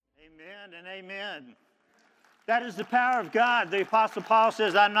Amen and amen. That is the power of God. The Apostle Paul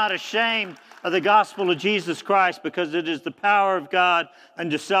says, I'm not ashamed of the gospel of Jesus Christ because it is the power of God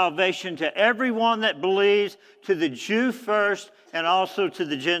unto salvation to everyone that believes, to the Jew first and also to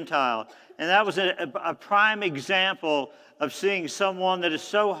the Gentile. And that was a prime example of seeing someone that is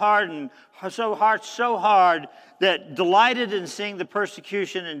so hardened, so hard that delighted in seeing the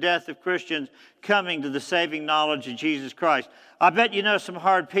persecution and death of Christians coming to the saving knowledge of Jesus Christ. I bet you know some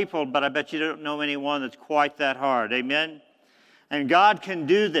hard people, but I bet you don't know anyone that's quite that hard. Amen? And God can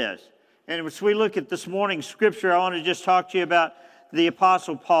do this. And as we look at this morning's scripture, I want to just talk to you about the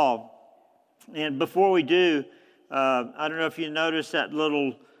Apostle Paul. And before we do, I don't know if you noticed that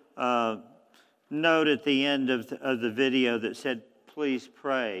little note at the end of the video that said, please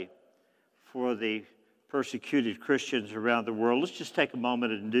pray for the persecuted Christians around the world. Let's just take a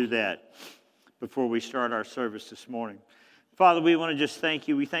moment and do that before we start our service this morning. Father, we want to just thank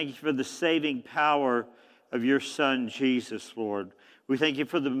you. We thank you for the saving power of your Son, Jesus, Lord. We thank you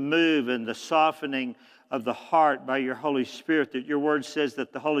for the move and the softening of the heart by your Holy Spirit, that your word says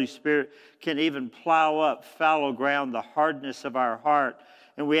that the Holy Spirit can even plow up fallow ground, the hardness of our heart.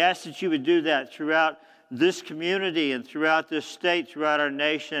 And we ask that you would do that throughout this community and throughout this state, throughout our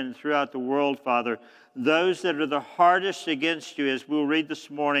nation, and throughout the world, Father. Those that are the hardest against you, as we'll read this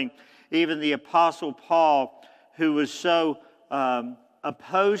morning, even the Apostle Paul, who was so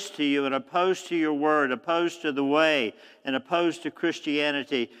opposed to you and opposed to your word, opposed to the way, and opposed to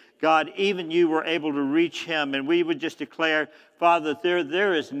Christianity. God, even you were able to reach him, and we would just declare, Father, that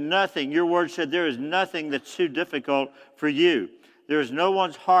there is nothing, your word said there is nothing that's too difficult for you. There is no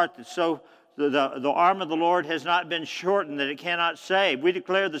one's heart that's so, the arm of the Lord has not been shortened that it cannot save. We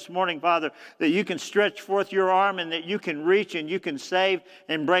declare this morning, Father, that you can stretch forth your arm and that you can reach and you can save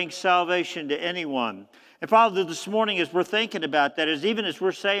and bring salvation to anyone. And Father, this morning as we're thinking about that, even as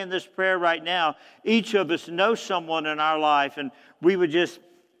we're saying this prayer right now, each of us knows someone in our life, and we would just,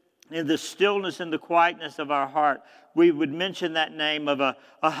 in the stillness and the quietness of our heart, we would mention that name of a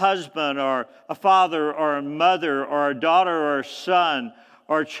husband or a father or a mother or a daughter or a son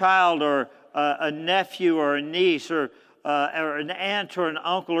or a child or a nephew or a niece or an aunt or an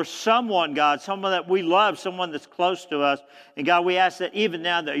uncle or someone, God, someone that we love, someone that's close to us. And God, we ask that even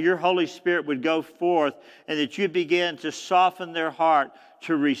now that your Holy Spirit would go forth and that you begin to soften their heart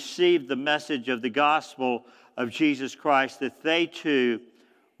to receive the message of the gospel of Jesus Christ, that they too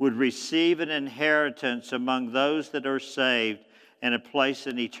would receive an inheritance among those that are saved and a place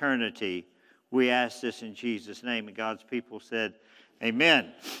in eternity. We ask this in Jesus' name. And God's people said,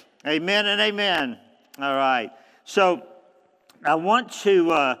 amen. Amen and amen. All right. So I want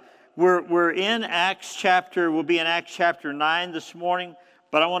to, we're in Acts chapter, we'll be in Acts chapter 9 this morning,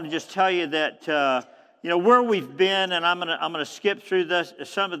 but I want to just tell you that, where we've been, and I'm gonna skip through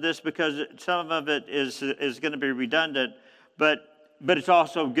some of this because some of it is going to be redundant, but it's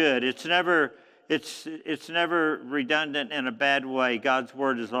also good. It's never redundant in a bad way. God's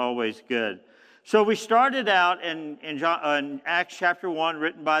word is always good. So we started out in Acts chapter 1,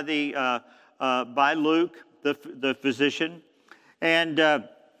 written by Luke, the physician, and the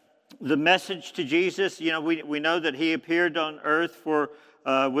message to Jesus. We know that he appeared on earth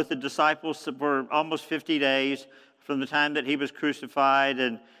with the disciples for almost 50 days from the time that he was crucified,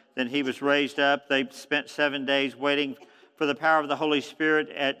 and then he was raised up. They spent 7 days waiting for the power of the Holy Spirit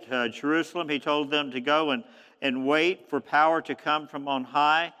at Jerusalem. He told them to go and wait for power to come from on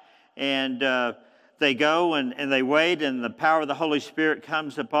high. And they go and they wait, and the power of the Holy Spirit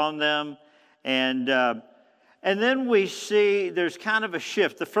comes upon them. And then we see there's kind of a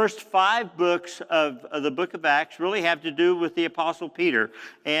shift. The first 5 books of the book of Acts really have to do with the Apostle Peter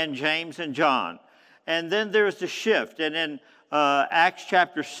and James and John. And then there's the shift. And in Acts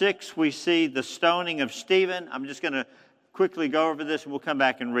chapter 6, we see the stoning of Stephen. I'm just going to quickly go over this, and we'll come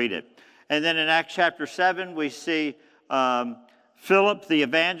back and read it. And then in Acts chapter 7, we see Philip, the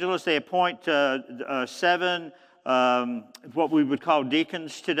evangelist. They appoint 7 what we would call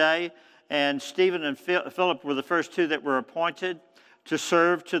deacons today. And Stephen and Philip were the first 2 that were appointed to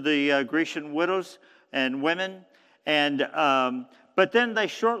serve to the Grecian widows and women. And but then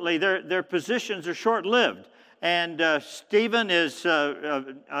their positions are short-lived. And Stephen is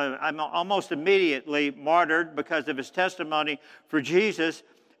almost immediately martyred because of his testimony for Jesus.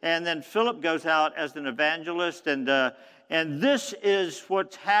 And then Philip goes out as an evangelist. And this is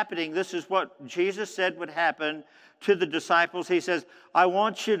what's happening. This is what Jesus said would happen to the disciples. He says, I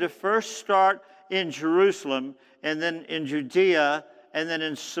want you to first start in Jerusalem, and then in Judea, and then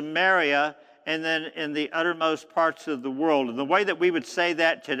in Samaria, and then in the uttermost parts of the world. And the way that we would say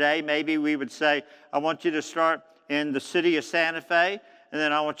that today, maybe we would say, I want you to start in the city of Santa Fe, and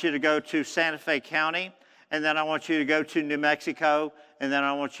then I want you to go to Santa Fe County, and then I want you to go to New Mexico, and then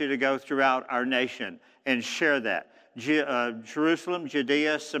I want you to go throughout our nation and share that. Jerusalem,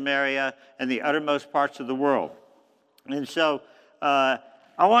 Judea, Samaria, and the uttermost parts of the world. And so I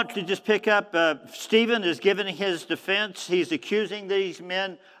want to just pick up, Stephen is giving his defense. He's accusing these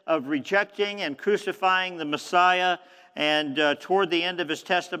men of rejecting and crucifying the Messiah. And toward the end of his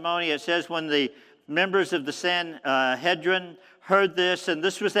testimony, it says, when the members of the Sanhedrin heard this, and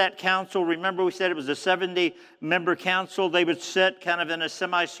this was that council. Remember, we said it was a 70-member council. They would sit kind of in a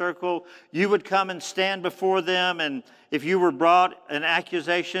semicircle. You would come and stand before them, and if you were brought, an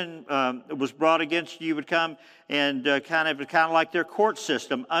accusation was brought against you, you would come and kind of like their court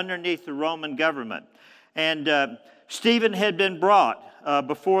system underneath the Roman government. And Stephen had been brought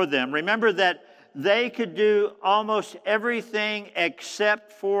before them. Remember that they could do almost everything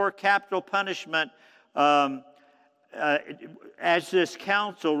except for capital punishment. As this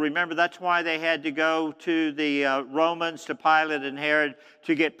council, remember, that's why they had to go to the Romans, to Pilate and Herod,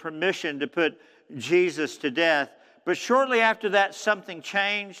 to get permission to put Jesus to death. But shortly after that, something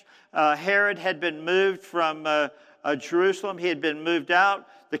changed. Herod had been moved from Jerusalem. He had been moved out.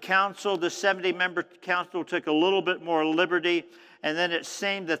 The council, the 70-member council, took a little bit more liberty, and then it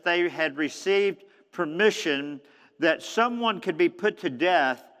seemed that they had received permission that someone could be put to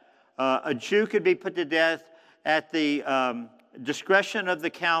death, a Jew could be put to death at the discretion of the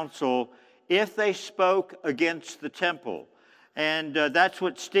council if they spoke against the temple. And that's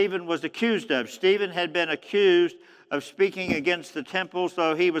what Stephen was accused of. Stephen had been accused of speaking against the temple,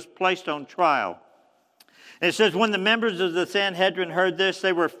 so he was placed on trial. And it says, when the members of the Sanhedrin heard this,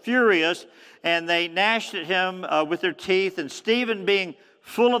 they were furious, and they gnashed at him with their teeth. And Stephen, being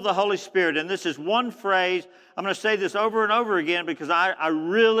full of the Holy Spirit, and this is one phrase, I'm going to say this over and over again because I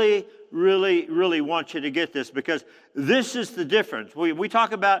really want you to get this, because this is the difference. We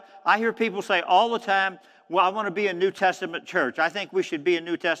talk about, I hear people say all the time, well, I want to be a New Testament church. I think we should be a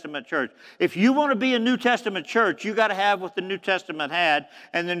New Testament church. If you want to be a New Testament church, you got to have what the New Testament had.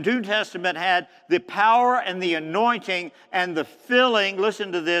 And the New Testament had the power and the anointing and the filling,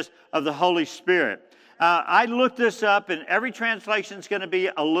 listen to this, of the Holy Spirit. I looked this up, and every translation is going to be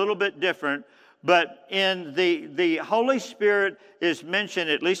a little bit different. But in the Holy Spirit is mentioned,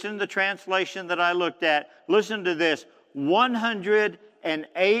 at least in the translation that I looked at, listen to this,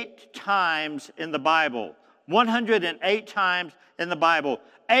 108 times in the Bible. 108 times in the Bible.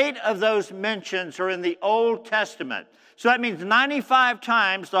 8 of those mentions are in the Old Testament. So that means 95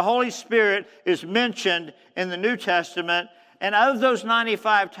 times the Holy Spirit is mentioned in the New Testament. And of those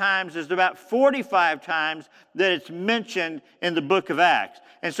 95 times, there's about 45 times that it's mentioned in the book of Acts.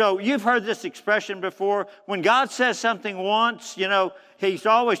 And so you've heard this expression before. When God says something once, He's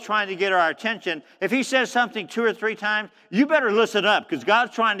always trying to get our attention. If He says something 2 or 3 times, you better listen up, because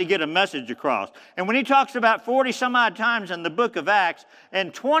God's trying to get a message across. And when He talks about 40 some odd times in the book of Acts,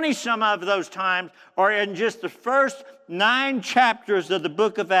 and 20 some of those times are in just the first 9 chapters of the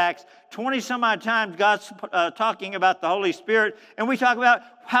book of Acts, 20 some odd times God's talking about the Holy Spirit, and we talk about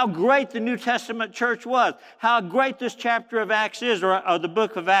how great the New Testament church was, how great this chapter of Acts is, or the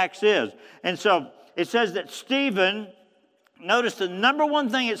book of Acts is. And so it says that Stephen, notice the number one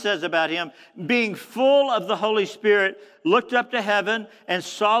thing it says about him, being full of the Holy Spirit, looked up to heaven and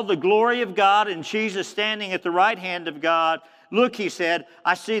saw the glory of God and Jesus standing at the right hand of God. Look, he said,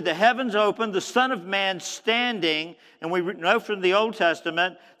 I see the heavens open, the Son of Man standing. And we know from the Old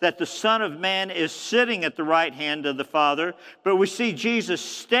Testament that the Son of Man is sitting at the right hand of the Father. But we see Jesus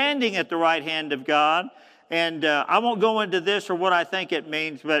standing at the right hand of God. And I won't go into this or what I think it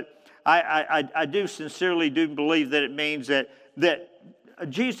means, but I do sincerely believe that it means that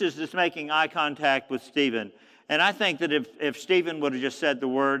Jesus is making eye contact with Stephen. And I think that if Stephen would have just said the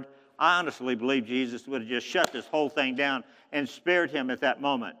word, I honestly believe Jesus would have just shut this whole thing down and spared him at that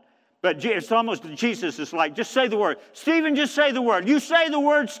moment. But it's almost, Jesus is like, just say the word. Stephen, just say the word. You say the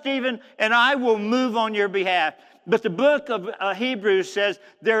word, Stephen, and I will move on your behalf. But the book of Hebrews says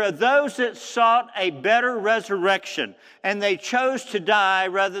there are those that sought a better resurrection, and they chose to die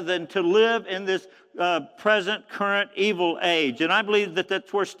rather than to live in this present, current evil age. And I believe that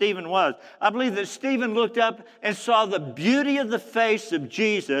that's where Stephen was. I believe that Stephen looked up and saw the beauty of the face of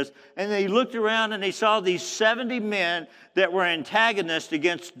Jesus, and then he looked around and he saw these 70 men that were antagonists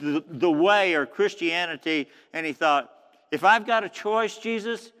against the way or Christianity, and he thought, if I've got a choice,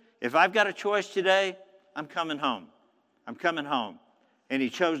 Jesus, if I've got a choice today, I'm coming home. I'm coming home. And he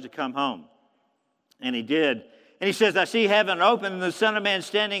chose to come home. And he did. And he says, I see heaven open and the Son of Man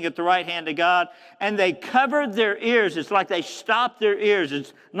standing at the right hand of God. And they covered their ears. It's like they stopped their ears.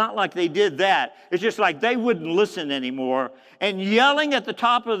 It's not like they did that. It's just like they wouldn't listen anymore. And yelling at the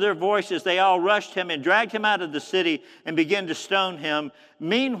top of their voices, they all rushed him and dragged him out of the city and began to stone him.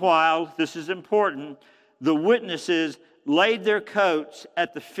 Meanwhile, this is important, the witnesses laid their coats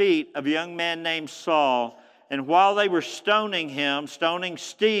at the feet of a young man named Saul. And while they were stoning him, stoning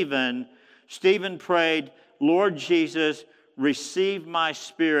Stephen, Stephen prayed, Lord Jesus, receive my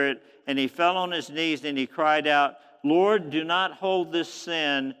spirit. And he fell on his knees and he cried out, Lord, do not hold this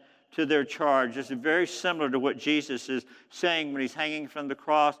sin to their charge. This is very similar to what Jesus is saying when he's hanging from the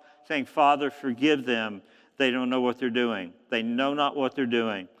cross, saying, Father, forgive them. They don't know what they're doing. They know not what they're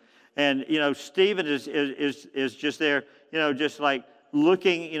doing. And, Stephen is just there, just like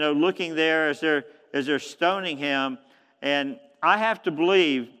looking there as they're stoning him. And I have to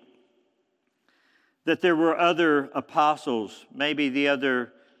believe that there were other apostles, maybe the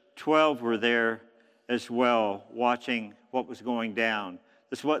other 12 were there as well, watching what was going down.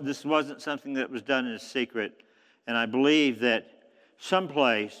 This wasn't something that was done in secret. And I believe that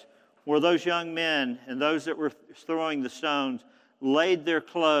someplace where those young men and those that were throwing the stones laid their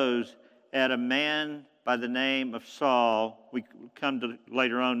clothes at a man by the name of Saul. We come to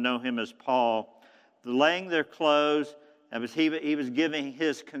later on know him as Paul. Laying their clothes, and he was giving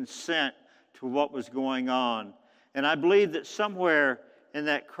his consent to what was going on. And I believe that somewhere in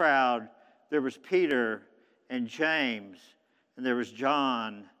that crowd there was Peter and James, and there was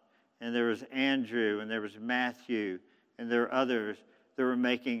John, and there was Andrew, and there was Matthew, and there were others that were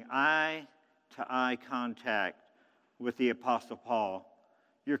making eye-to-eye contact with the Apostle Paul.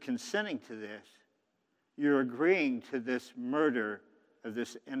 You're consenting to this. You're agreeing to this murder of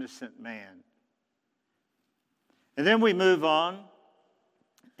this innocent man. And then we move on,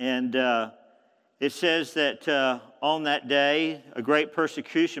 and it says that on that day, a great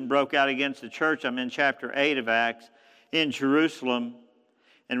persecution broke out against the church. I'm in chapter 8 of Acts, in Jerusalem.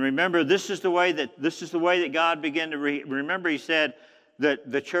 And remember, this is the way that God began to remember. He said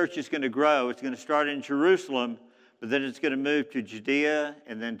that the church is going to grow. It's going to start in Jerusalem, but then it's going to move to Judea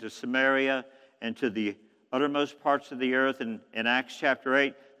and then to Samaria and to the uttermost parts of the earth. In Acts chapter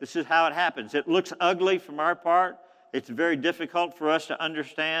 8, this is how it happens. It looks ugly from our part. It's very difficult for us to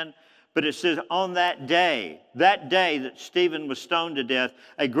understand. But it says, on that day that Stephen was stoned to death,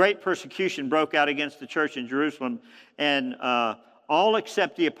 a great persecution broke out against the church in Jerusalem. And all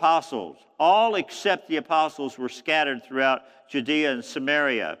except the apostles were scattered throughout Judea and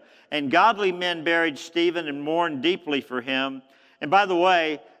Samaria. And godly men buried Stephen and mourned deeply for him. And by the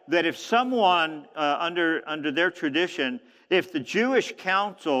way, that if someone under their tradition, if the Jewish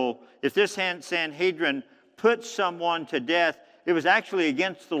council, if this Sanhedrin put someone to death, it was actually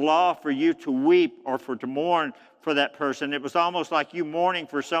against the law for you to weep or to mourn for that person. It was almost like you mourning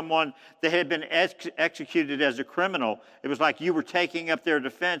for someone that had been executed as a criminal. It was like you were taking up their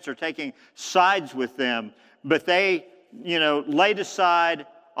defense or taking sides with them. But they, laid aside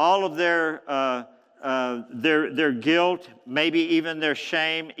all of their guilt, maybe even their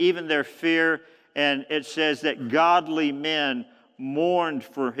shame, even their fear. And it says that godly men mourned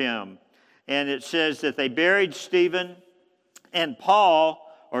for him. And it says that they buried Stephen and Paul,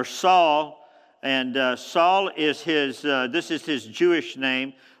 or Saul, and Saul is this is his Jewish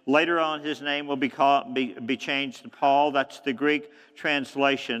name. Later on, his name will be changed to Paul. That's the Greek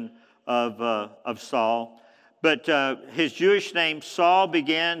translation of Saul. But his Jewish name, Saul,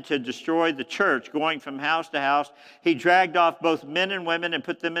 began to destroy the church, going from house to house. He dragged off both men and women and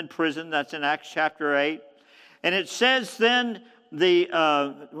put them in prison. That's in Acts chapter 8. And it says then,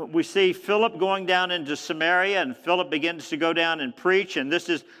 we see Philip going down into Samaria, and Philip begins to go down and preach. And this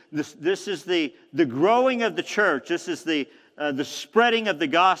is the growing of the church. This is the spreading of the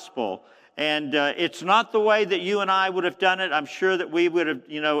gospel. And it's not the way that you and I would have done it. I'm sure that we would have,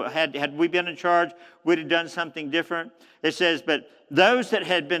 had we been in charge, we'd have done something different. It says, but those that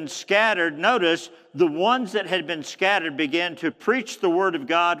had been scattered, notice, the ones that had been scattered began to preach the word of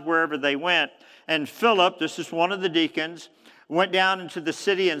God wherever they went. And Philip, this is one of the deacons, went down into the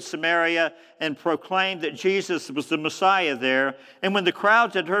city in Samaria and proclaimed that Jesus was the Messiah there. And when the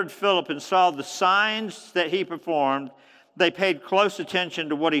crowds had heard Philip and saw the signs that he performed, they paid close attention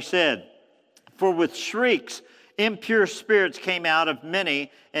to what he said. For with shrieks, impure spirits came out of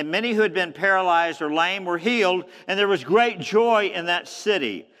many, and many who had been paralyzed or lame were healed, and there was great joy in that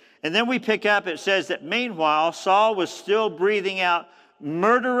city. And then we pick up, it says that meanwhile, Saul was still breathing out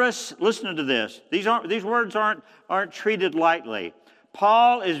murderous, listen to this. These words aren't treated lightly.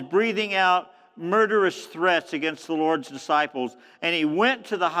 Paul is breathing out murderous threats against the Lord's disciples, and he went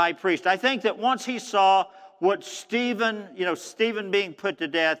to the high priest. I think that once he saw what Stephen, Stephen being put to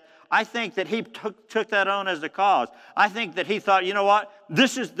death, I think that he took that on as a cause. I think that he thought, you know what?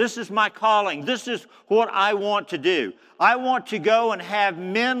 This is my calling. This is what I want to do. I want to go and have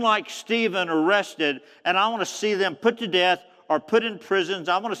men like Stephen arrested, and I want to see them put to death or put in prisons.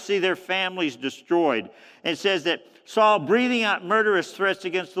 I want to see their families destroyed. And it says that Saul, breathing out murderous threats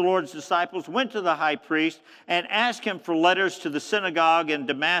against the Lord's disciples, went to the high priest and asked him for letters to the synagogue in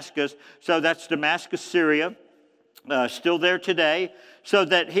Damascus. So that's Damascus, Syria, still there today, so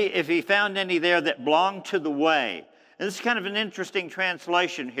that if he found any there that belonged to the way. And this is kind of an interesting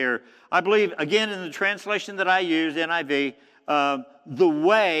translation here. I believe, again, in the translation that I use, NIV, the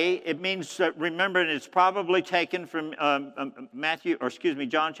way, it means, remember, it's probably taken from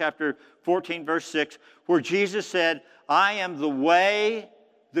John chapter 14, verse 6, where Jesus said, I am the way,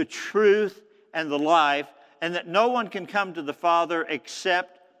 the truth, and the life, and that no one can come to the Father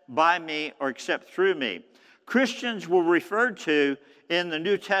except by me or except through me. Christians were referred to in the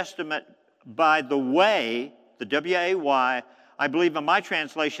New Testament by the way, the W-A-Y, I believe in my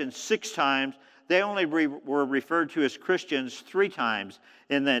translation 6 times. They only were referred to as Christians 3 times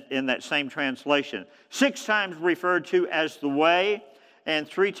in that same translation. 6 times referred to as the way, and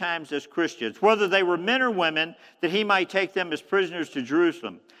 3 times as Christians, whether they were men or women, that he might take them as prisoners to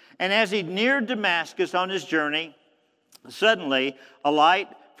Jerusalem. And as he neared Damascus on his journey, suddenly a light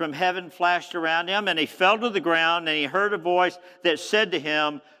from heaven flashed around him, and he fell to the ground, and he heard a voice that said to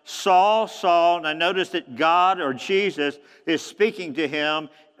him, Saul, Saul. And I notice that God or Jesus is speaking to him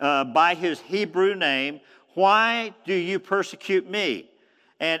by his Hebrew name. Why do you persecute me?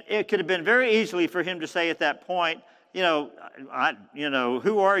 And it could have been very easily for him to say at that point,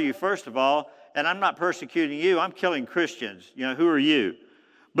 who are you, first of all? And I'm not persecuting you. I'm killing Christians. Who are you?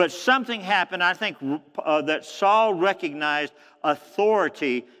 But something happened. I think that Saul recognized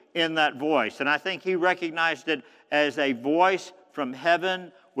authority in that voice. And I think he recognized it as a voice from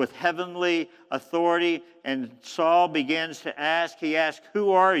heaven with heavenly authority. And Saul begins to ask, he asks,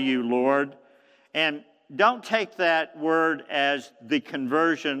 who are you, Lord? And don't take that word as the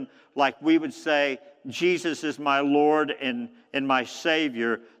conversion like we would say, Jesus is my Lord and my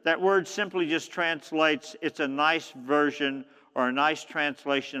Savior. That word simply just translates, it's a nice version or a nice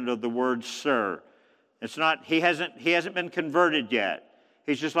translation of the word sir. It's not, he hasn't been converted yet.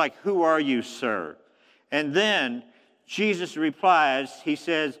 He's just like, who are you, sir? And then Jesus replies, he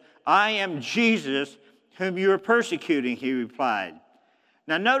says, I am Jesus whom you are persecuting, he replied.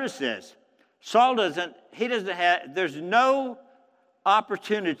 Now notice this. Saul there's no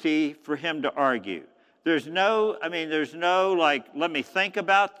opportunity for him to argue. There's no like, let me think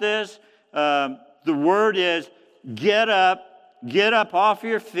about this. The word is, get up off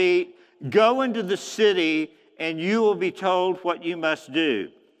your feet, go into the city, and you will be told what you must do.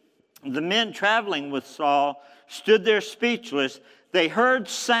 The men traveling with Saul stood there speechless. They heard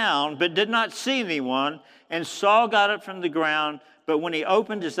sound, but did not see anyone, and Saul got up from the ground, but when he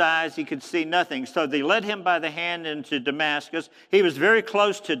opened his eyes, he could see nothing. So they led him by the hand into Damascus. He was very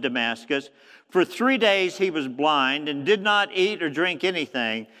close to Damascus. For 3 days he was blind and did not eat or drink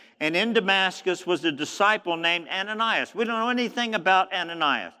anything. And in Damascus was a disciple named Ananias. We don't know anything about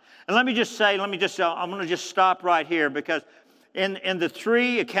Ananias. And I'm going to just stop right here, because in the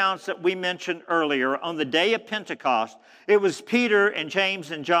 3 accounts that we mentioned earlier, on the day of Pentecost, it was Peter and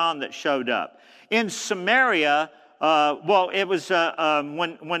James and John that showed up. In Samaria, it was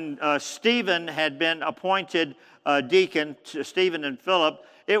when Stephen had been appointed deacon, to Stephen and Philip,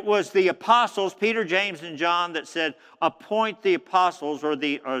 it was the apostles, Peter, James, and John, that said, appoint the apostles, or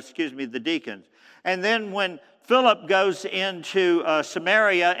the deacons. And then when Philip goes into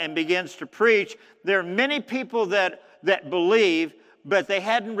Samaria and begins to preach, there are many people that believe, but they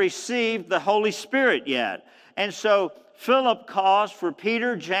hadn't received the Holy Spirit yet. And so Philip calls for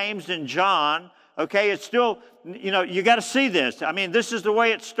Peter, James, and John. Okay, it's still, you got to see this. I mean, this is the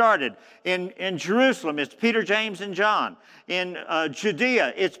way it started. In Jerusalem, it's Peter, James, and John. In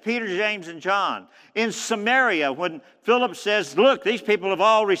Judea, it's Peter, James, and John. In Samaria, when Philip says, look, these people have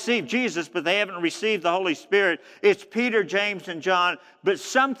all received Jesus, but they haven't received the Holy Spirit, it's Peter, James, and John. But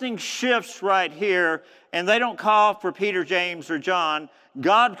something shifts right here, and they don't call for Peter, James, or John.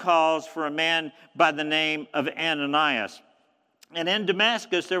 God calls for a man by the name of Ananias. And in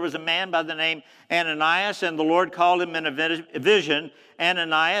Damascus, there was a man by the name Ananias, and the Lord called him in a vision.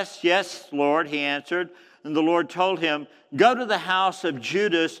 Ananias, yes, Lord, he answered. And the Lord told him, go to the house of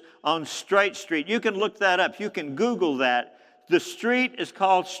Judas on Straight Street. You can look that up. You can Google that. The street is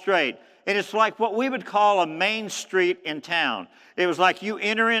called Straight. And it's like what we would call a main street in town. It was like you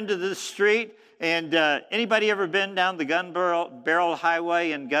enter into the street, and anybody ever been down the Gun Barrel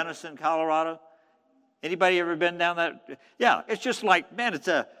Highway in Gunnison, Colorado? Anybody ever been down that? Yeah, it's just like, man,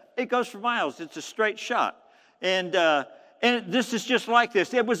 it goes for miles. It's a straight shot. And this is just like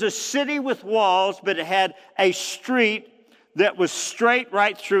this. It was a city with walls, but it had a street that was straight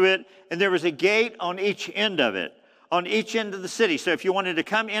right through it, and there was a gate on each end of it, on each end of the city. So if you wanted to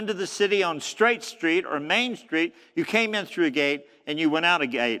come into the city on Straight Street or Main Street, you came in through a gate and you went out a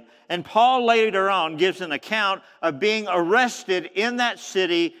gate. And Paul later on gives an account of being arrested in that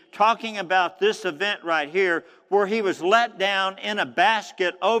city, talking about this event right here, where he was let down in a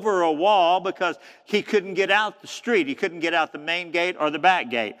basket over a wall because he couldn't get out the street. He couldn't get out the main gate or the back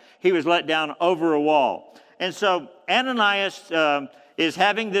gate. He was let down over a wall. And so Ananias is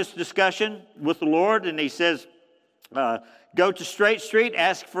having this discussion with the Lord, and he says, go to Straight Street,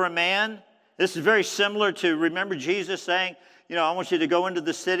 ask for a man. This is very similar to, remember Jesus saying, I want you to go into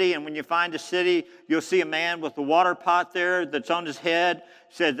the city, and when you find a city, you'll see a man with a water pot there that's on his head.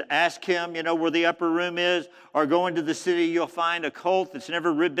 Said, ask him, where the upper room is, or go into the city, you'll find a colt that's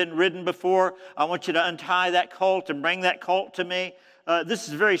never been ridden before. I want you to untie that colt and bring that colt to me. This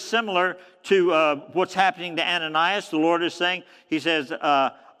is very similar to what's happening to Ananias. The Lord is saying, he says,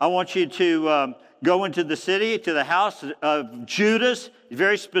 I want you to go into the city, to the house of Judas,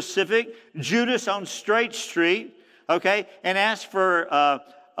 very specific, Judas on Straight Street, okay, and ask for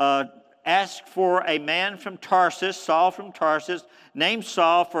a man from Tarsus, Saul from Tarsus, named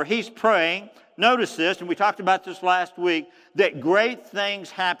Saul, for he's praying. Notice this, and we talked about this last week, that great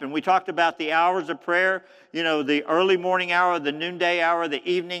things happen. We talked about the hours of prayer, the early morning hour, the noonday hour, the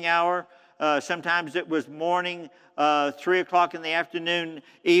evening hour. Sometimes it was morning, 3 o'clock in the afternoon,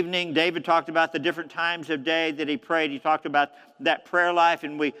 evening. David talked about the different times of day that he prayed. He talked about that prayer life,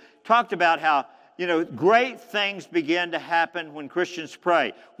 and we talked about how, great things begin to happen when Christians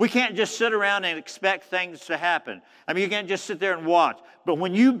pray. We can't just sit around and expect things to happen. I mean, you can't just sit there and watch. But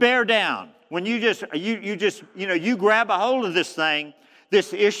when you bear down, when you grab a hold of this thing,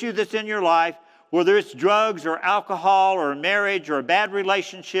 this issue that's in your life, whether it's drugs or alcohol or marriage or a bad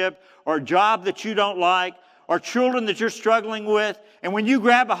relationship or a job that you don't like or children that you're struggling with, and when you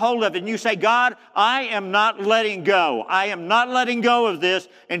grab a hold of it and you say, God, I am not letting go. I am not letting go of this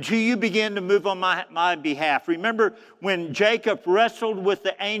until you begin to move on my behalf. Remember when Jacob wrestled with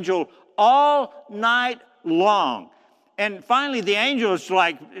the angel all night long. And finally the angel is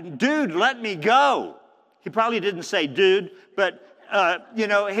like, dude, let me go. He probably didn't say dude, but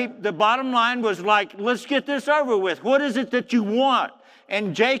the bottom line was like, let's get this over with. What is it that you want?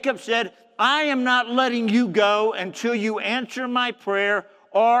 And Jacob said, I am not letting you go until you answer my prayer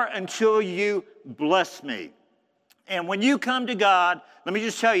or until you bless me. And when you come to God, let me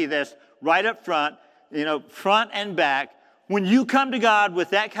just tell you this right up front, front and back. When you come to God with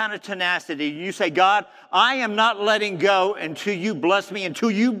that kind of tenacity, you say, God, I am not letting go until you bless me, until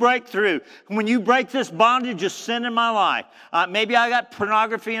you break through. When you break this bondage of sin in my life, maybe I got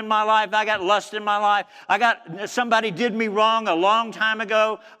pornography in my life, I got lust in my life, somebody did me wrong a long time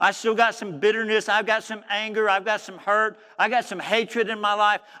ago, I still got some bitterness, I've got some anger, I've got some hurt, I got some hatred in my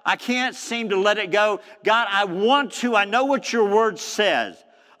life, I can't seem to let it go. God, I want to, I know what your word says.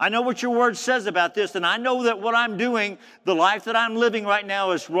 I know what your word says about this, and I know that what I'm doing, the life that I'm living right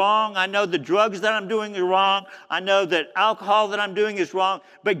now is wrong. I know the drugs that I'm doing are wrong. I know that alcohol that I'm doing is wrong.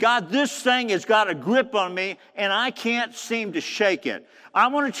 But God, this thing has got a grip on me, and I can't seem to shake it. I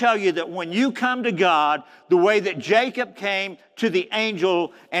want to tell you that when you come to God, the way that Jacob came to the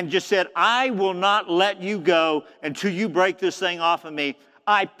angel and just said, I will not let you go until you break this thing off of me,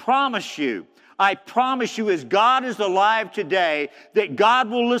 I promise you, as God is alive today, that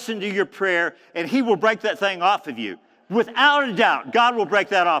God will listen to your prayer and He will break that thing off of you. Without a doubt, God will break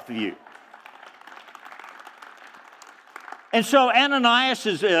that off of you. And so Ananias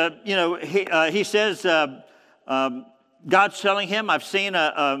is, he says, God's telling him, I've seen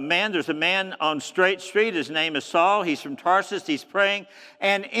a man, there's a man on Straight Street, his name is Saul, he's from Tarsus, he's praying,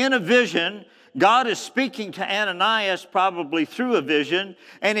 and in a vision, God is speaking to Ananias probably through a vision,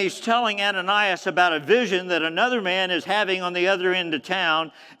 and he's telling Ananias about a vision that another man is having on the other end of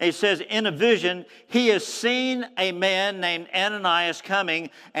town. And he says, in a vision, he has seen a man named Ananias coming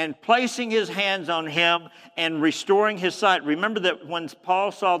and placing his hands on him and restoring his sight. Remember that when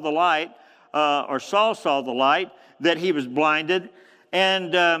Paul saw the light, or Saul saw the light, that he was blinded.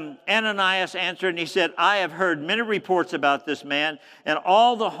 And Ananias answered and he said, I have heard many reports about this man and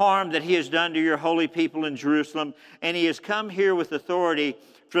all the harm that he has done to your holy people in Jerusalem. And he has come here with authority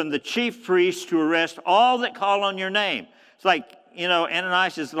from the chief priests to arrest all that call on your name. It's like,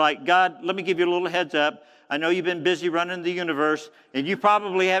 Ananias is like, God, let me give you a little heads up. I know you've been busy running the universe, and you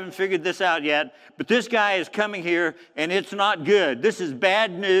probably haven't figured this out yet, but this guy is coming here, and it's not good. This is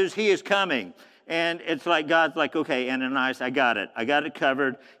bad news. He is coming. And it's like God's like, okay, Ananias, I got it. I got it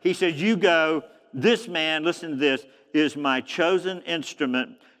covered. He says, you go. This man, listen to this, is my chosen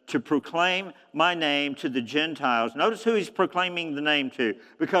instrument to proclaim my name to the Gentiles. Notice who he's proclaiming the name to.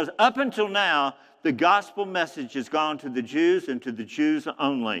 Because up until now, the gospel message has gone to the Jews and to the Jews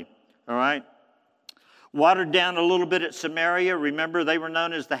only. All right? Watered down a little bit at Samaria. Remember, they were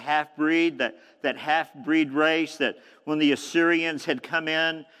known as the half-breed, that half-breed race, that when the Assyrians had come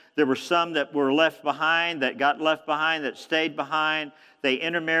in, there were some that were left behind, that got left behind, that stayed behind. They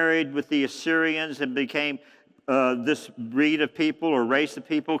intermarried with the Assyrians and became this breed of people or race of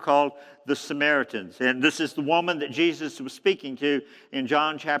people called the Samaritans. And this is the woman that Jesus was speaking to in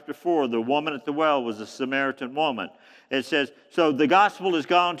John chapter 4. The woman at the well was a Samaritan woman. It says, so the gospel has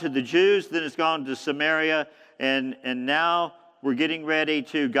gone to the Jews, then it's gone to Samaria, and now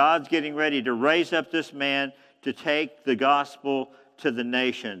God's getting ready to raise up this man to take the gospel to the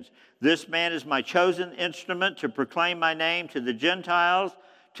nations. This man is my chosen instrument to proclaim my name to the Gentiles,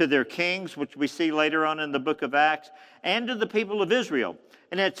 to their kings, which we see later on in the book of Acts, and to the people of Israel.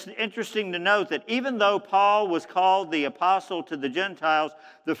 And it's interesting to note that even though Paul was called the apostle to the Gentiles,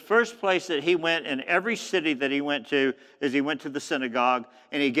 the first place that he went in every city that he went to is he went to the synagogue,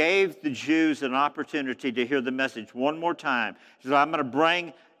 and he gave the Jews an opportunity to hear the message one more time. He said, I'm going to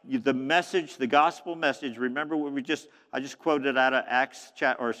bring the message, the gospel message. Remember what I just quoted out of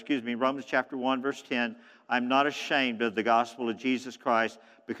Romans chapter 1, verse 10. I'm not ashamed of the gospel of Jesus Christ,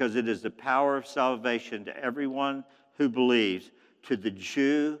 because it is the power of salvation to everyone who believes, to the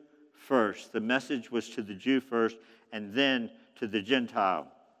Jew first. The message was to the Jew first, and then to the Gentile.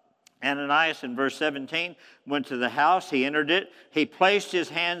 Ananias, in verse 17, went to the house. He entered it. He placed his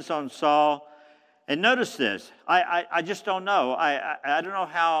hands on Saul. And notice this. I just don't know. I don't know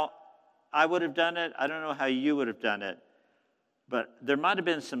how I would have done it. I don't know how you would have done it. But there might have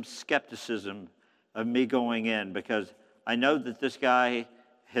been some skepticism of me going in, because I know that this guy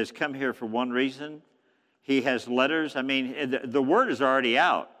has come here for one reason. He has letters. I mean, the word is already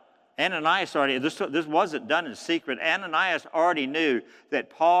out. Ananias already, this wasn't done in secret. Ananias already knew that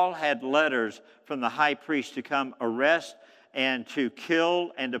Paul had letters from the high priest to come arrest and to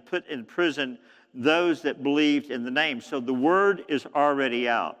kill and to put in prison those that believed in the name. So the word is already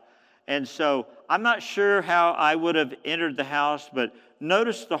out. And so I'm not sure how I would have entered the house, but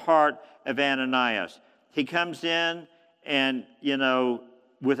notice the heart of Ananias. He comes in and,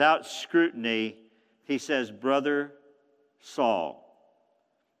 without scrutiny, he says, Brother Saul,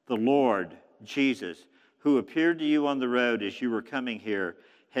 the Lord Jesus, who appeared to you on the road as you were coming here,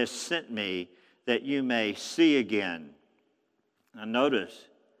 has sent me that you may see again. Now notice,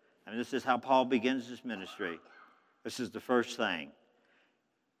 this is how Paul begins his ministry. This is the first thing.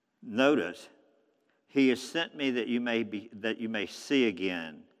 Notice, he has sent me that you may see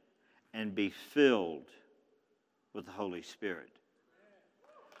again and be filled with the Holy Spirit.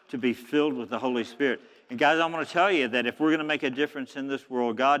 To be filled with the Holy Spirit. And guys, I'm going to tell you that if we're going to make a difference in this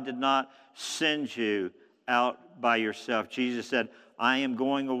world, God did not send you out by yourself. Jesus said, I am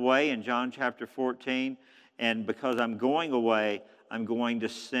going away in John chapter 14, and because I'm going away, I'm going to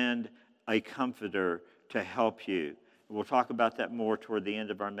send a comforter to help you. We'll talk about that more toward the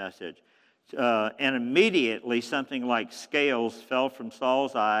end of our message. And immediately something like scales fell from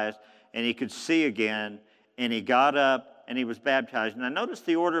Saul's eyes, and he could see again, and he got up and he was baptized. And I noticed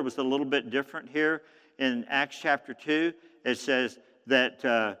the order was a little bit different here in Acts chapter 2. It says that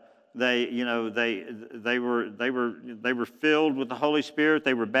they were filled with the Holy Spirit.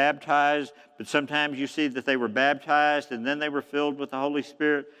 They were baptized, but sometimes you see that they were baptized and then they were filled with the Holy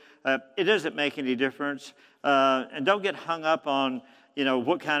Spirit. It doesn't make any difference. And don't get hung up on,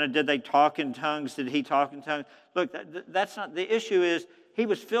 what kind of, did they talk in tongues? Did he talk in tongues? Look, that's not, the issue is he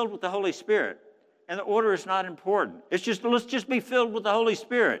was filled with the Holy Spirit. And the order is not important. It's just, let's just be filled with the Holy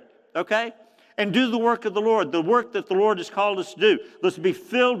Spirit, okay? And do the work of the Lord, the work that the Lord has called us to do. Let's be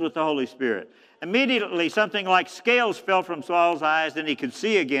filled with the Holy Spirit. Immediately, something like scales fell from Saul's eyes, and he could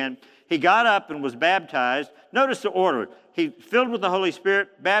see again. He got up and was baptized. Notice the order. He filled with the Holy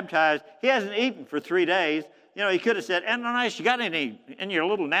Spirit, baptized. He hasn't eaten for 3 days. He could have said, Ananias, you got any in your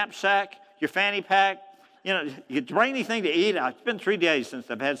little knapsack, your fanny pack? You bring anything to eat? It's been 3 days since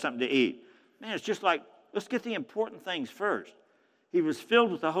I've had something to eat. Man, it's just like, let's get the important things first. He was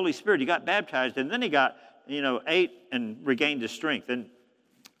filled with the Holy Spirit. He got baptized, and then he got, ate and regained his strength. And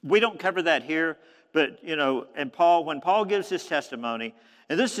we don't cover that here, but, and when Paul gives his testimony,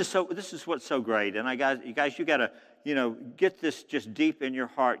 and this is what's so great. And you guys, you got to, get this just deep in your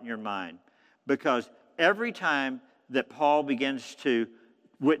heart and your mind, because every time that Paul begins to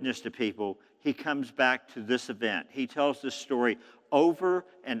witness to people, he comes back to this event. He tells this story over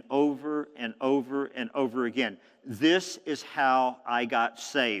and over and over and over again. This is how I got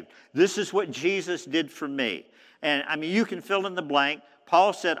saved. This is what Jesus did for me. And I mean, you can fill in the blank.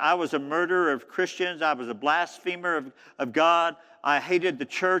 Paul said, I was a murderer of Christians. I was a blasphemer of God. I hated the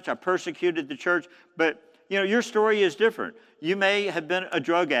church. I persecuted the church. But, you know, your story is different. You may have been a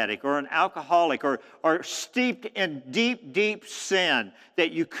drug addict or an alcoholic or steeped in deep, deep sin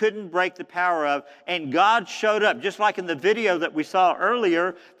that you couldn't break the power of. And God showed up, just like in the video that we saw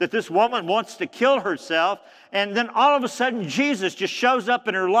earlier, that this woman wants to kill herself. And then all of a sudden, Jesus just shows up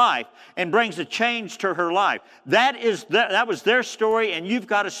in her life and brings a change to her life. That was their story, and you've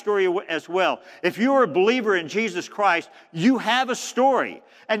got a story as well. If you are a believer in Jesus Christ, you have a story.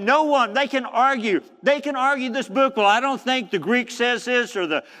 And no one, they can argue this book, well, I don't think the Greek says this, or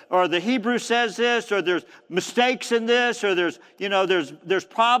the Hebrew says this, or there's mistakes in this, or there's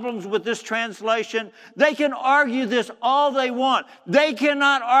problems with this translation. They can argue this all they want. They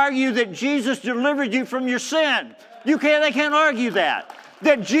cannot argue that Jesus delivered you from your sin. They can't argue that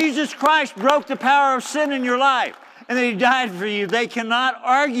Jesus Christ broke the power of sin in your life and that He died for you. They cannot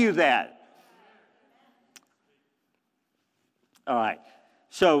argue that. All right.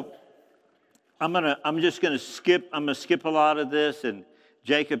 So I'm just going to skip a lot of this, and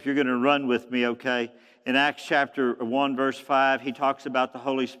Jacob, you're going to run with me, okay? In Acts chapter 1, verse 5, he talks about the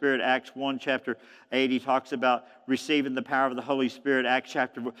Holy Spirit. Acts 1, chapter 8, he talks about receiving the power of the Holy Spirit. Acts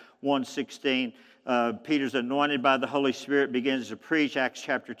chapter 1, 16, Peter's anointed by the Holy Spirit, begins to preach. Acts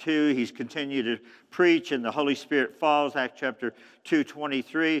chapter 2, he's continued to preach, and the Holy Spirit falls. Acts chapter 2,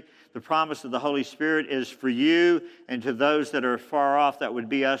 23. The promise of the Holy Spirit is for you and to those that are far off. That would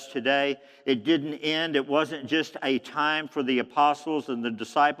be us today. It didn't end. It wasn't just a time for the apostles and the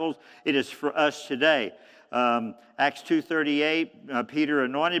disciples. It is for us today. Acts 2:38, Peter,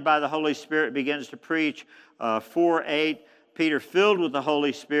 anointed by the Holy Spirit, begins to preach. 4:8, Peter filled with the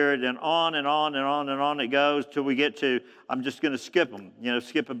Holy Spirit, and on and on and on and on it goes till we get to, I'm just going to skip them,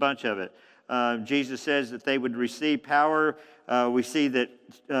 skip a bunch of it. Jesus says that they would receive power. We see that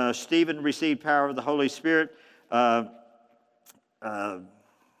Stephen received power of the Holy Spirit. The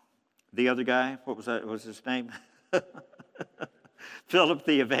other guy, what was his name? Philip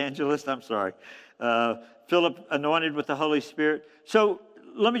the evangelist, I'm sorry. Philip anointed with the Holy Spirit. So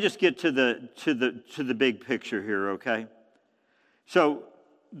let me just get to the big picture here, okay? So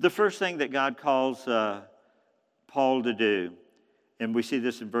the first thing that God calls Paul to do, and we see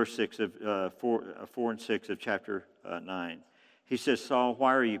this in verse 6 of 4 and 6 of chapter 9. He says, Saul,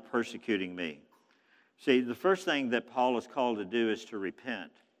 why are you persecuting me? See, the first thing that Paul is called to do is to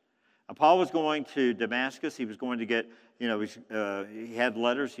repent. Now, Paul was going to Damascus. He was going to get, he had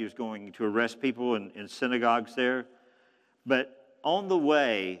letters. He was going to arrest people in synagogues there. But on the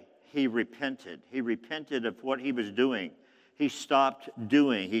way, he repented. He repented of what he was doing. He stopped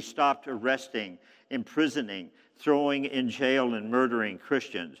doing. He stopped arresting, imprisoning, throwing in jail and murdering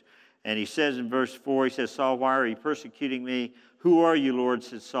Christians. And he says in verse 4, he says, Saul, why are you persecuting me? Who are you, Lord,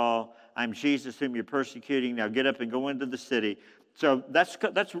 said Saul. I'm Jesus whom you're persecuting. Now get up and go into the city. So that's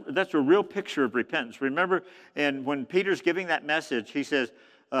a real picture of repentance. Remember, and when Peter's giving that message, he says,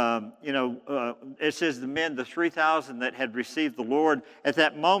 it says the 3,000 that had received the Lord at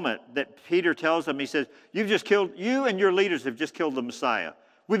that moment that Peter tells them, he says, you and your leaders have just killed the Messiah.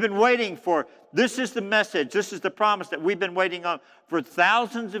 We've been waiting for, this is the message, this is the promise that we've been waiting on for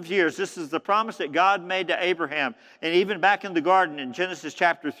thousands of years. This is the promise that God made to Abraham. And even back in the garden in Genesis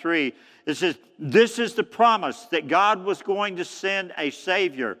chapter 3, it says, this is the promise that God was going to send a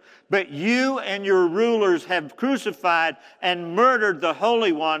Savior. But you and your rulers have crucified and murdered the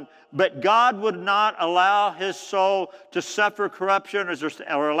Holy One, but God would not allow His soul to suffer corruption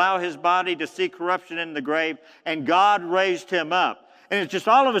or allow His body to see corruption in the grave, and God raised Him up. And it's just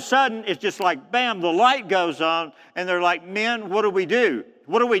all of a sudden, it's just like, bam, the light goes on, and they're like, men, what do we do?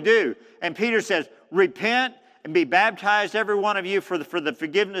 What do we do? And Peter says, repent and be baptized, every one of you, for the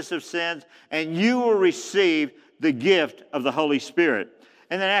forgiveness of sins, and you will receive the gift of the Holy Spirit.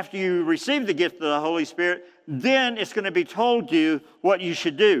 And then after you receive the gift of the Holy Spirit, then it's going to be told you what you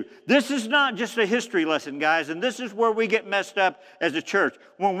should do. This is not just a history lesson, guys, and this is where we get messed up as a church.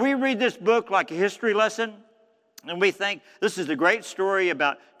 When we read this book like a history lesson, and we think this is a great story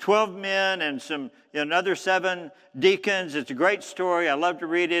about 12 men and some another 7 deacons. It's a great story. I love to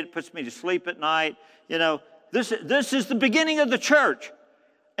read it. It puts me to sleep at night. This is the beginning of the church.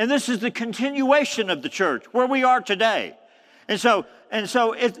 And this is the continuation of the church, where we are today. And so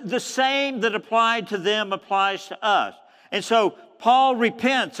it's the same that applied to them applies to us. And so Paul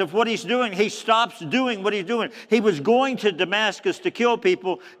repents of what he's doing. He stops doing what he's doing. He was going to Damascus to kill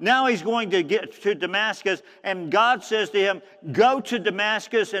people. Now he's going to get to Damascus, and God says to him, go to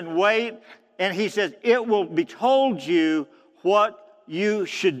Damascus and wait. And he says, it will be told you what you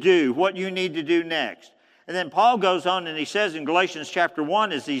should do, what you need to do next. And then Paul goes on and he says in Galatians chapter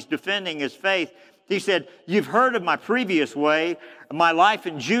 1, as he's defending his faith, he said, you've heard of my previous way, my life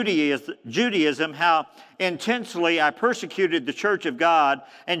in Judaism, how intensely I persecuted the church of God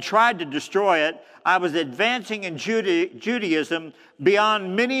and tried to destroy it. I was advancing in Judaism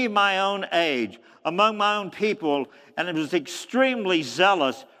beyond many of my own age, among my own people, and I was extremely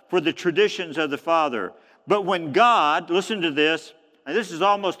zealous for the traditions of the Father. But when God, listen to this, and this is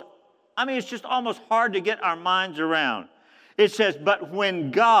it's just almost hard to get our minds around. It says, but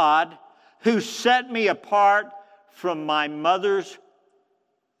when God, who set me apart from my mother's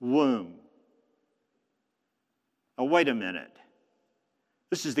womb. Oh, wait a minute.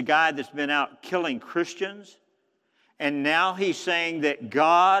 This is the guy that's been out killing Christians, and now he's saying that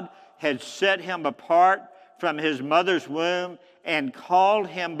God had set him apart from his mother's womb and called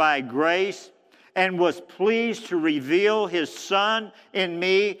him by grace and was pleased to reveal his Son in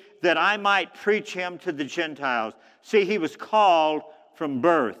me that I might preach him to the Gentiles. See, he was called from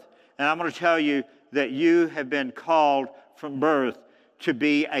birth. And I'm going to tell you that you have been called from birth to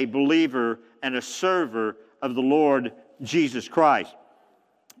be a believer and a server of the Lord Jesus Christ.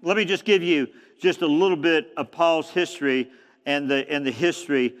 Let me just give you just a little bit of Paul's history and the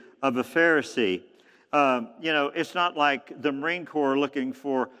history of a Pharisee. It's not like the Marine Corps looking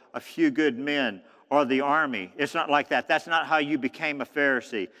for a few good men or the army. It's not like that. That's not how you became a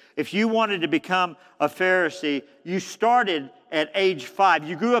Pharisee. If you wanted to become a Pharisee, you started at age 5.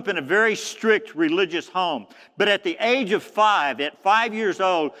 You grew up in a very strict religious home. But at the age of 5, at 5 years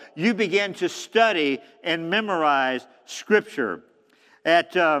old, you began to study and memorize Scripture.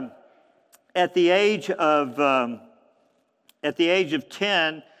 At the age of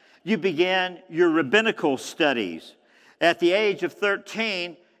 10, you began your rabbinical studies. At the age of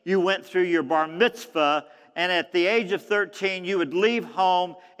 13, you went through your bar mitzvah, and at the age of 13, you would leave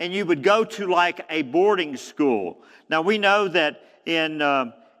home and you would go to like a boarding school. Now, we know that in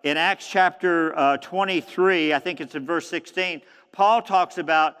Acts chapter 23, I think it's in verse 16, Paul talks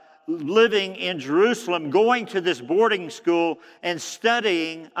about living in Jerusalem, going to this boarding school and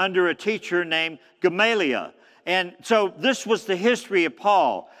studying under a teacher named Gamaliel. And so this was the history of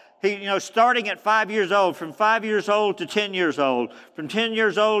Paul. He, starting at 5 years old, from 5 years old to 10 years old. From 10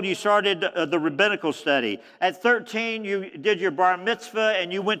 years old, you started the rabbinical study. At 13, you did your bar mitzvah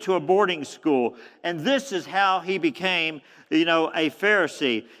and you went to a boarding school. And this is how he became, a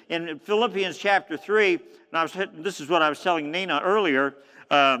Pharisee. In Philippians chapter 3, this is what I was telling Nina earlier,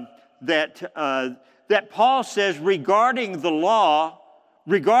 that Paul says regarding the law,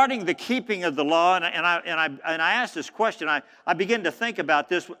 regarding the keeping of the law, and I asked this question. I began to think about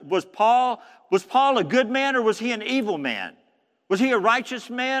this. Was Paul a good man or was he an evil man? Was he a righteous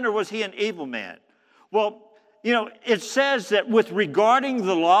man or was he an evil man? Well, it says that with regarding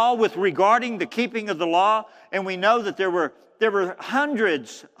the law, with regarding the keeping of the law, and we know that there were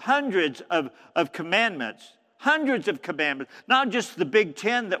hundreds of commandments. Hundreds of commandments, not just the big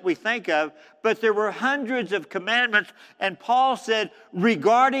 10 that we think of, but there were hundreds of commandments. And Paul said,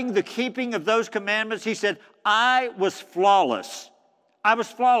 regarding the keeping of those commandments, he said, I was flawless. I was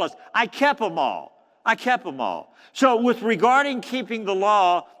flawless. I kept them all. So with regarding keeping the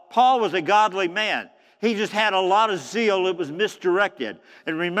law, Paul was a godly man. He just had a lot of zeal. It was misdirected.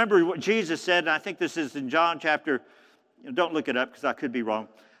 And remember what Jesus said, and I think this is in John chapter, don't look it up because I could be wrong.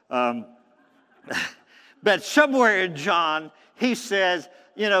 But somewhere in John, he says,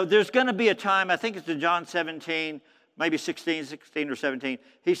 there's going to be a time, I think it's in John 17, maybe 16 or 17.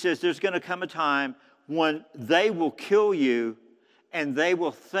 He says there's going to come a time when they will kill you and they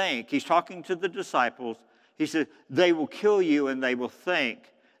will think, he's talking to the disciples, he said, they will kill you and they will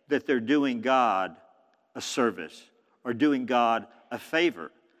think that they're doing God a service or doing God a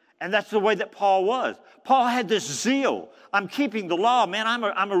favor. And that's the way that Paul was. Paul had this zeal. I'm keeping the law, man.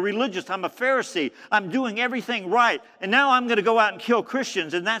 I'm a religious. I'm a Pharisee. I'm doing everything right. And now I'm going to go out and kill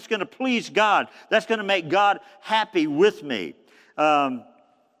Christians, and that's going to please God. That's going to make God happy with me.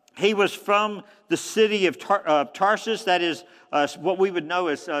 He was from the city of Tarsus. That is what we would know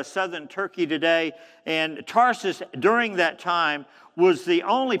as southern Turkey today. And Tarsus, during that time, was the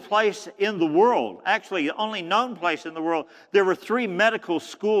only place in the world, actually the only known place in the world. There were 3 medical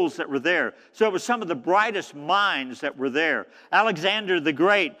schools that were there. So it was some of the brightest minds that were there. Alexander the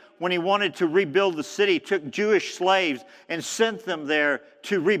Great, when he wanted to rebuild the city, took Jewish slaves and sent them there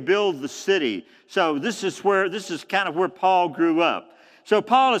to rebuild the city. So this is kind of where Paul grew up. So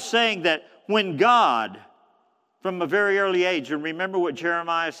Paul is saying that when God, from a very early age, and remember what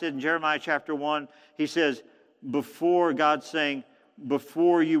Jeremiah said in Jeremiah chapter 1, he says, before God's saying,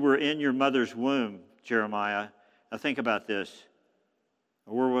 before you were in your mother's womb, Jeremiah. Now think about this.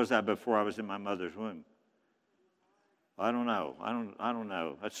 Where was I before I was in my mother's womb? I don't know. I don't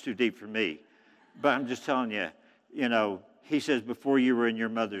know. That's too deep for me. But I'm just telling you, he says, before you were in your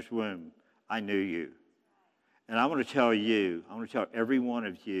mother's womb, I knew you. And I want to tell every one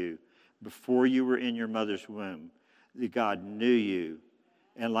of you, before you were in your mother's womb, that God knew you.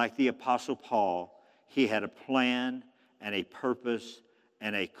 And like the Apostle Paul, he had a plan and a purpose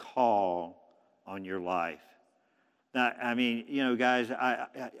and a call on your life. Now, I mean, guys,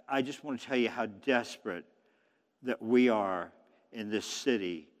 I just want to tell you how desperate that we are in this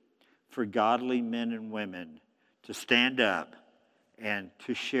city for godly men and women to stand up and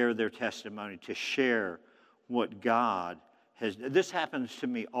to share their testimony, to share what God has. This happens to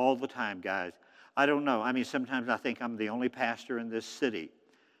me all the time, guys. I don't know. I mean, sometimes I think I'm the only pastor in this city.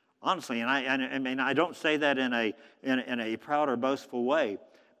 Honestly, and I don't say that in a proud or boastful way,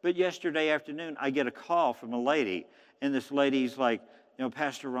 but yesterday afternoon I get a call from a lady, and this lady's like,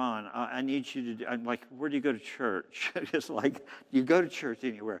 Pastor Ron, I need you to. I'm like, where do you go to church? It's like, you go to church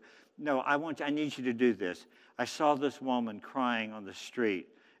anywhere. No, I need you to do this. I saw this woman crying on the street,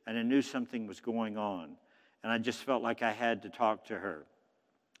 and I knew something was going on, and I just felt like I had to talk to her,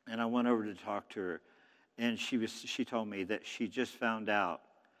 and I went over to talk to her, and she told me that she just found out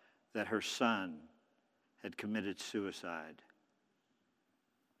that her son had committed suicide.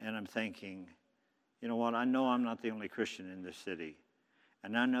 And I'm thinking, you know what? I know I'm not the only Christian in this city.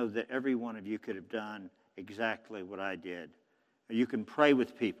 And I know that every one of you could have done exactly what I did. You can pray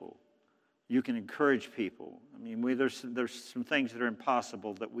with people. You can encourage people. I mean, there's some things that are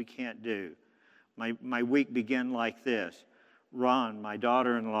impossible that we can't do. My week began like this. Ron, my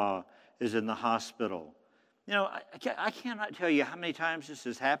daughter-in-law, is in the hospital. I cannot tell you how many times this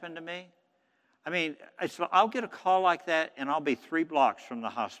has happened to me. I mean, I'll get a call like that, and I'll be 3 blocks from the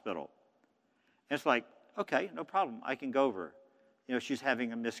hospital. And it's like, okay, no problem. I can go over. She's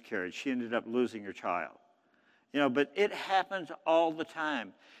having a miscarriage. She ended up losing her child. But it happens all the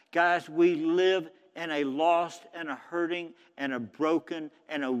time. Guys, we live in a lost and a hurting and a broken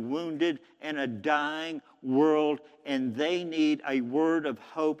and a wounded and a dying world, and they need a word of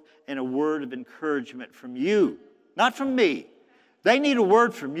hope and a word of encouragement from you, not from me. They need a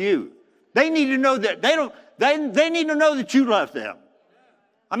word from you. They need to know that they need to know that you love them.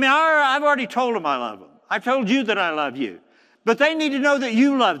 I mean, I've already told them I love them. I've told you that I love you, but they need to know that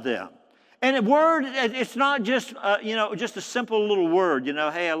you love them. And a word, it's not just just a simple little word.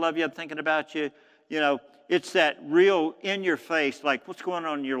 Hey, I love you. I'm thinking about you. It's that real in your face, like, what's going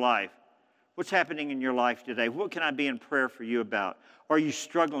on in your life? What's happening in your life today? What can I be in prayer for you about? Are you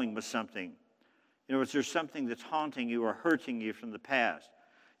struggling with something? Is there something that's haunting you or hurting you from the past?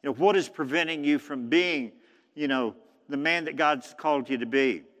 What is preventing you from being, the man that God's called you to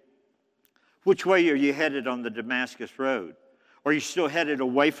be? Which way are you headed on the Damascus Road? Are you still headed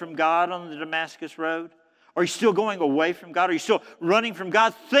away from God on the Damascus Road? Are you still going away from God? Are you still running from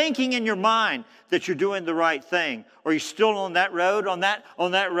God, thinking in your mind that you're doing the right thing? Are you still on that road, on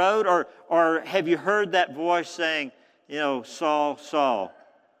that road? Or have you heard that voice saying, Saul, Saul?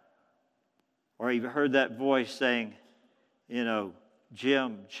 Or have you heard that voice saying,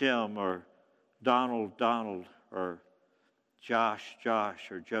 Jim, Jim, or Donald, Donald, or Josh, Josh,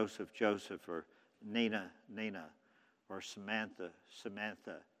 or Joseph, Joseph, or Nina, Nina, or Samantha,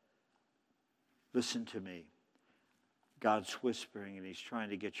 Samantha? Listen to me. God's whispering, and He's trying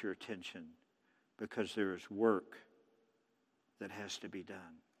to get your attention because there is work that has to be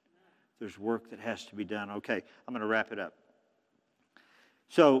done. There's work that has to be done. Okay, I'm going to wrap it up.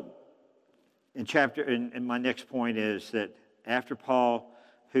 So, in my next point is that after Paul,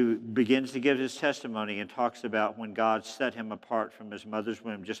 who begins to give his testimony and talks about when God set him apart from his mother's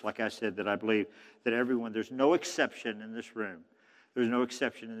womb, just like I said, that I believe that everyone, there's no exception in this room. There's no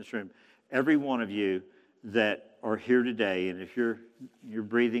exception in this room. Every one of you that are here today, and if you're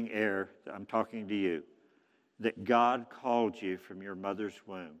breathing air, I'm talking to you, that God called you from your mother's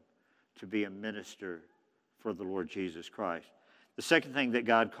womb to be a minister for the Lord Jesus Christ. The second thing that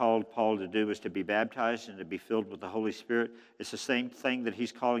God called Paul to do is to be baptized and to be filled with the Holy Spirit. It's the same thing that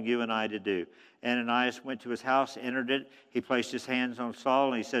he's calling you and I to do. Ananias went to his house, entered it. He placed his hands on Saul,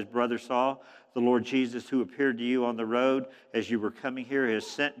 and he says, Brother Saul, the Lord Jesus, who appeared to you on the road as you were coming here, has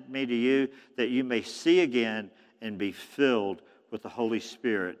sent me to you that you may see again and be filled with the Holy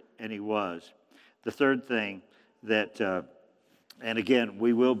Spirit. And he was. The third thing that... and again,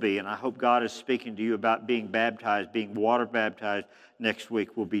 we will be, and I hope God is speaking to you about being baptized, being water baptized next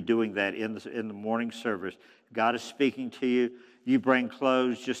week. We'll be doing that in the morning service. God is speaking to you. You bring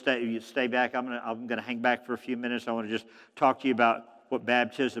clothes. Just stay back. I'm gonna hang back for a few minutes. I want to just talk to you about what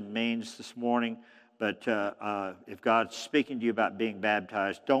baptism means this morning. But if God's speaking to you about being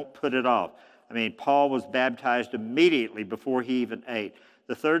baptized, don't put it off. I mean, Paul was baptized immediately before he even ate.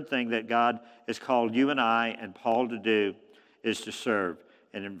 The third thing that God has called you and I and Paul to do is to serve.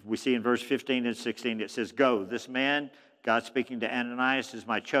 And we see in verse 15 and 16, it says, Go, this man, God speaking to Ananias, is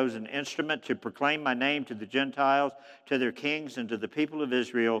my chosen instrument to proclaim my name to the Gentiles, to their kings, and to the people of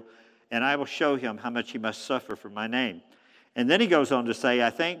Israel, and I will show him how much he must suffer for my name. And then he goes on to say, I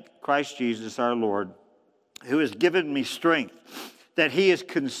thank Christ Jesus our Lord, who has given me strength, that he has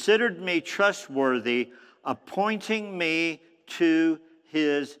considered me trustworthy, appointing me to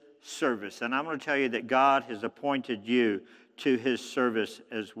his service. And I'm going to tell you that God has appointed you to his service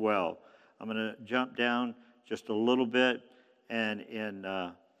as well. I'm going to jump down just a little bit, and in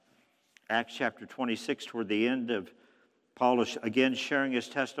Acts chapter 26, toward the end of Paul is again sharing his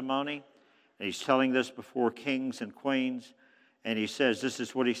testimony, and he's telling this before kings and queens, and he says, this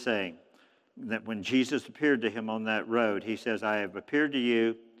is what he's saying, that when Jesus appeared to him on that road, he says, I have appeared to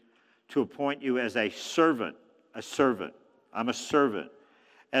you to appoint you as a servant. I'm a servant,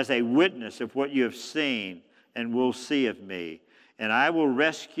 as a witness of what you have seen and will see of me. And I will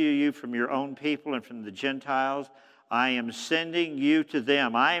rescue you from your own people and from the Gentiles. I am sending you to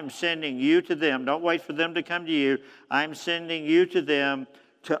them. I am sending you to them. Don't wait for them to come to you. I'm sending you to them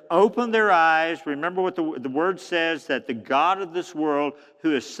to open their eyes. Remember what the word says, that the God of this world,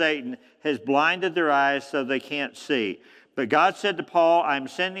 who is Satan, has blinded their eyes so they can't see. But God said to Paul, I'm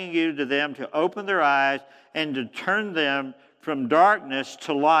sending you to them to open their eyes and to turn them from darkness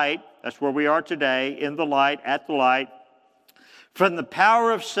to light. That's where we are today, in the light, at the light. From the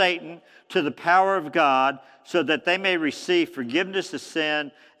power of Satan to the power of God, so that they may receive forgiveness of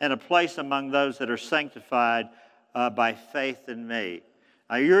sin and a place among those that are sanctified by faith in me.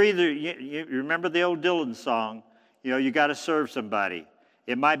 Now, you remember the old Dylan song, you got to serve somebody.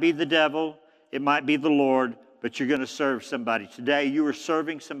 It might be the devil, it might be the Lord, but you're going to serve somebody. Today, you are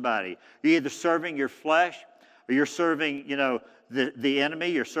serving somebody. You're either serving your flesh, or you're serving, the enemy,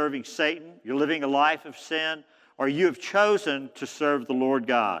 you're serving Satan, you're living a life of sin, or you have chosen to serve the Lord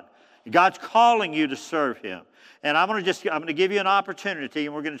God. God's calling you to serve him. And I'm going to give you an opportunity,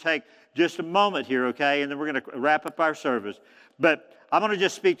 and we're going to take just a moment here, okay? And then we're going to wrap up our service. But I'm going to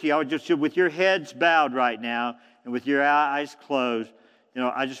just speak to you. With your heads bowed right now and with your eyes closed,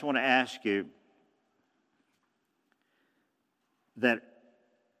 I just want to ask you that,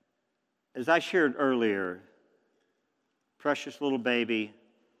 as I shared earlier, precious little baby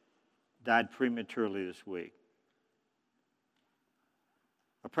died prematurely this week.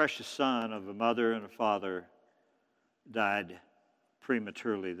 A precious son of a mother and a father died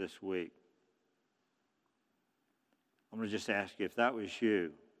prematurely this week. I'm going to just ask you, if that was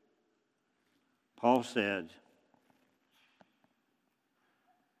you, Paul said,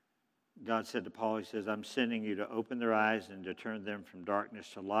 God said to Paul, he says, I'm sending you to open their eyes and to turn them from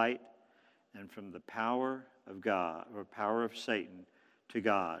darkness to light and from the power of God, or power of Satan, to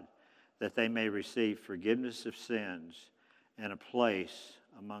God, that they may receive forgiveness of sins and a place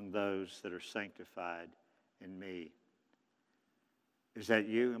among those that are sanctified in me. Is that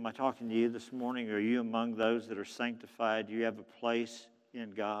you? Am I talking to you this morning? Are you among those that are sanctified? Do you have a place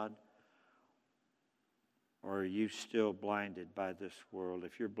in God? Or are you still blinded by this world?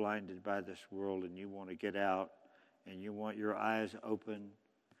 If you're blinded by this world and you want to get out and you want your eyes open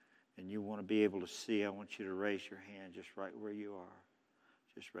and you want to be able to see, I want you to raise your hand just right where you are.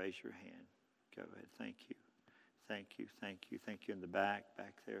 Just raise your hand. Go ahead. Thank you. Thank you. Thank you. Thank you in the back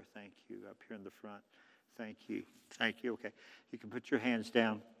there. Thank you. Up here in the front. Thank you. Thank you. Okay. You can put your hands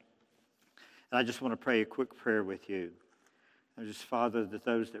down. And I just want to pray a quick prayer with you. I just, Father, that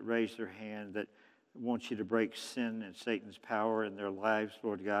those that raise their hand, that want you to break sin and Satan's power in their lives,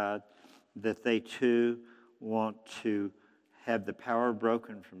 Lord God, that they too want to have the power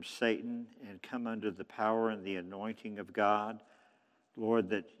broken from Satan and come under the power and the anointing of God. Lord,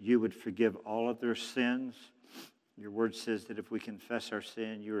 that you would forgive all of their sins. Your word says that if we confess our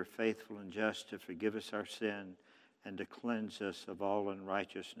sin, you are faithful and just to forgive us our sin and to cleanse us of all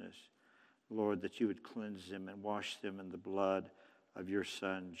unrighteousness. Lord, that you would cleanse them and wash them in the blood of your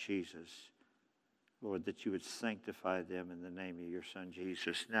Son, Jesus. Lord, that you would sanctify them in the name of your Son,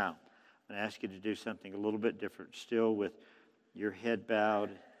 Jesus. Now, I'm going to ask you to do something a little bit different, still with your head bowed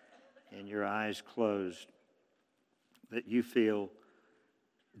and your eyes closed, that you feel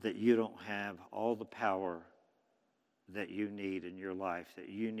that you don't have all the power that you need in your life, that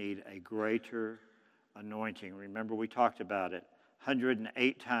you need a greater anointing. Remember, we talked about it.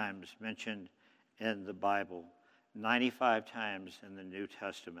 108 times mentioned in the Bible, 95 times in the New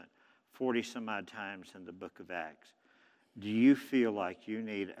Testament, 40 some odd times in the book of Acts. Do you feel like you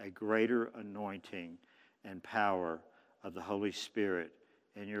need a greater anointing and power of the Holy Spirit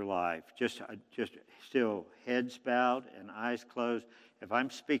in your life? Just still heads bowed and eyes closed. If I'm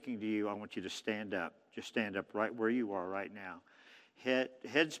speaking to you, I want you to stand up. Just stand up right where you are right now.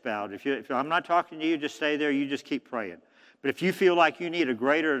 Heads bowed. If I'm not talking to you, just stay there. You just keep praying. But if you feel like you need a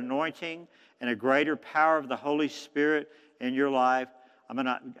greater anointing and a greater power of the Holy Spirit in your life,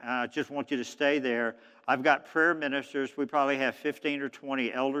 I just want you to stay there. I've got prayer ministers. We probably have 15 or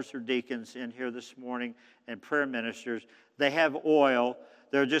 20 elders or deacons in here this morning and prayer ministers. They have oil.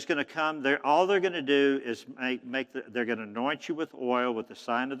 They're just going to come. All they're going to do is they're going to anoint you with oil with the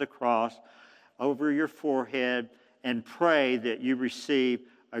sign of the cross over your forehead and pray that you receive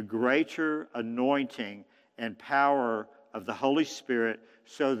a greater anointing and power of the Holy Spirit,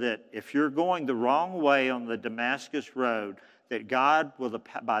 so that if you're going the wrong way on the Damascus Road, that God,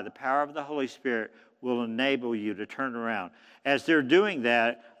 by the power of the Holy Spirit, will enable you to turn around. As they're doing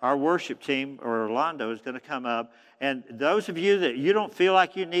that, our worship team, or Orlando, is going to come up. And those of you that you don't feel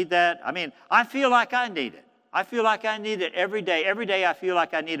like you need that, I feel like I need it. I feel like I need it every day. Every day I feel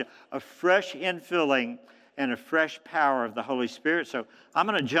like I need a fresh infilling and a fresh power of the Holy Spirit. So I'm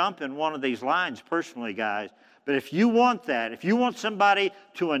going to jump in one of these lines personally, guys. But if you want that, if you want somebody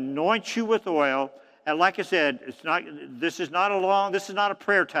to anoint you with oil, and like I said, this is not a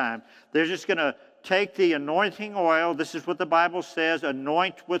prayer time. They're just going to take the anointing oil. This is what the Bible says,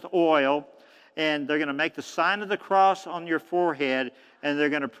 anoint with oil. And they're going to make the sign of the cross on your forehead, and they're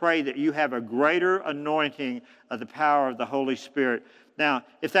going to pray that you have a greater anointing of the power of the Holy Spirit. Now,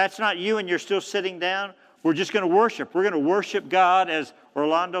 if that's not you and you're still sitting down, we're just going to worship. We're going to worship God as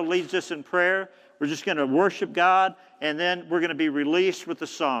Orlando leads us in prayer. We're just going to worship God, and then we're going to be released with the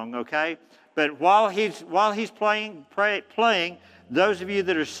song, okay? But while he's playing, those of you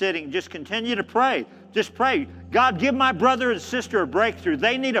that are sitting, just continue to pray. Just pray. God, give my brother and sister a breakthrough.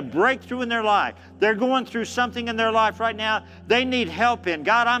 They need a breakthrough in their life. They're going through something in their life right now they need help in.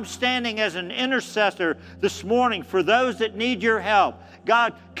 God, I'm standing as an intercessor this morning for those that need your help.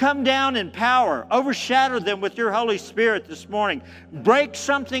 God, come down in power. Overshadow them with your Holy Spirit this morning. Break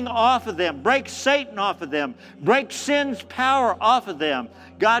something off of them. Break Satan off of them. Break sin's power off of them.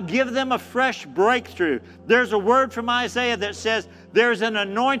 God, give them a fresh breakthrough. There's a word from Isaiah that says there's an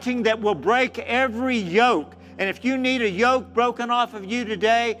anointing that will break every yoke. And if you need a yoke broken off of you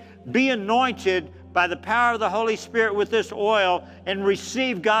today, be anointed by the power of the Holy Spirit with this oil and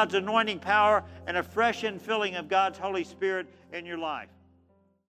receive God's anointing power and a fresh infilling of God's Holy Spirit in your life.